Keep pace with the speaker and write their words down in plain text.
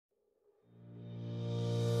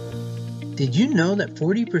Did you know that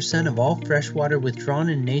 40% of all fresh water withdrawn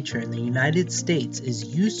in nature in the United States is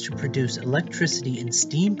used to produce electricity in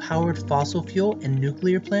steam-powered fossil fuel and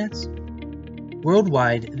nuclear plants?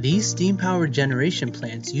 Worldwide, these steam-powered generation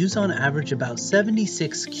plants use on average about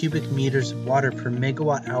 76 cubic meters of water per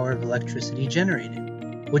megawatt hour of electricity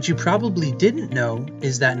generated. What you probably didn't know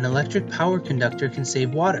is that an electric power conductor can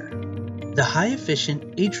save water. The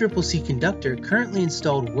high-efficient ACCC Conductor currently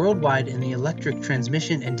installed worldwide in the electric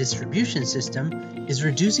transmission and distribution system is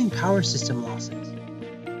reducing power system losses.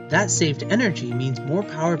 That saved energy means more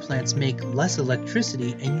power plants make less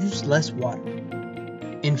electricity and use less water.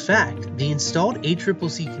 In fact, the installed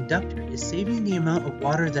ACCC Conductor is saving the amount of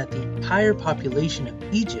water that the entire population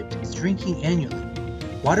of Egypt is drinking annually,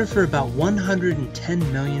 water for about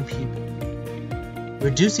 110 million people.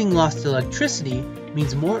 Reducing lost electricity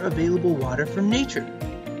means more available water from nature.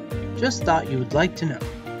 Just thought you would like to know.